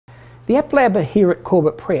The App Lab here at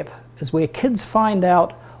Corbett Prep is where kids find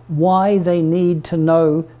out why they need to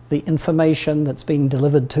know the information that's being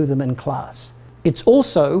delivered to them in class. It's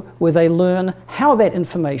also where they learn how that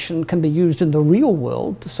information can be used in the real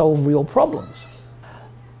world to solve real problems.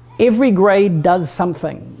 Every grade does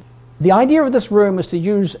something. The idea of this room is to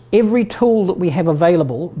use every tool that we have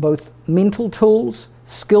available, both mental tools,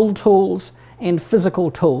 skill tools, and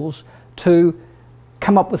physical tools, to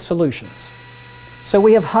come up with solutions. So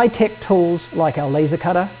we have high-tech tools like our laser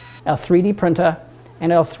cutter, our 3D printer,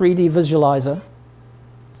 and our 3D visualizer.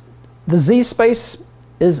 The ZSpace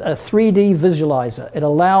is a 3D visualizer. It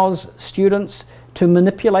allows students to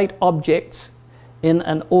manipulate objects in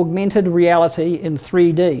an augmented reality in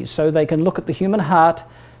 3D, so they can look at the human heart,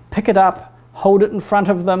 pick it up, hold it in front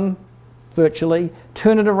of them virtually,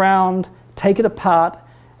 turn it around, take it apart,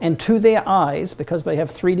 and to their eyes, because they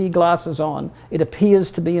have 3D glasses on, it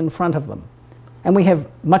appears to be in front of them. And we have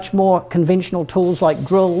much more conventional tools like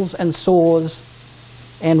drills and saws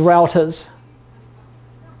and routers.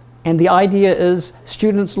 And the idea is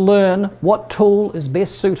students learn what tool is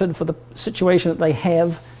best suited for the situation that they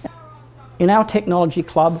have. In our technology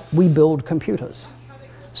club, we build computers.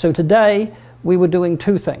 So today, we were doing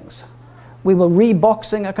two things. We were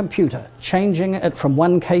reboxing a computer, changing it from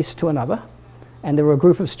one case to another. And there were a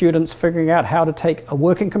group of students figuring out how to take a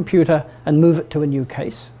working computer and move it to a new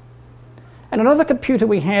case. And another computer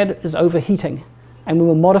we had is overheating, and we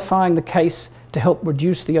were modifying the case to help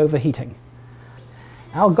reduce the overheating.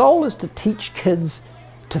 Our goal is to teach kids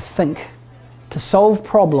to think, to solve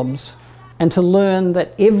problems, and to learn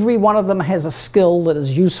that every one of them has a skill that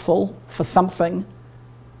is useful for something,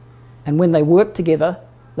 and when they work together,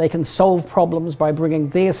 they can solve problems by bringing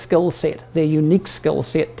their skill set, their unique skill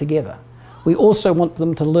set, together. We also want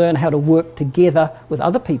them to learn how to work together with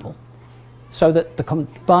other people so that the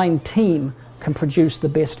combined team can produce the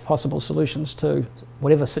best possible solutions to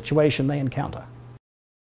whatever situation they encounter.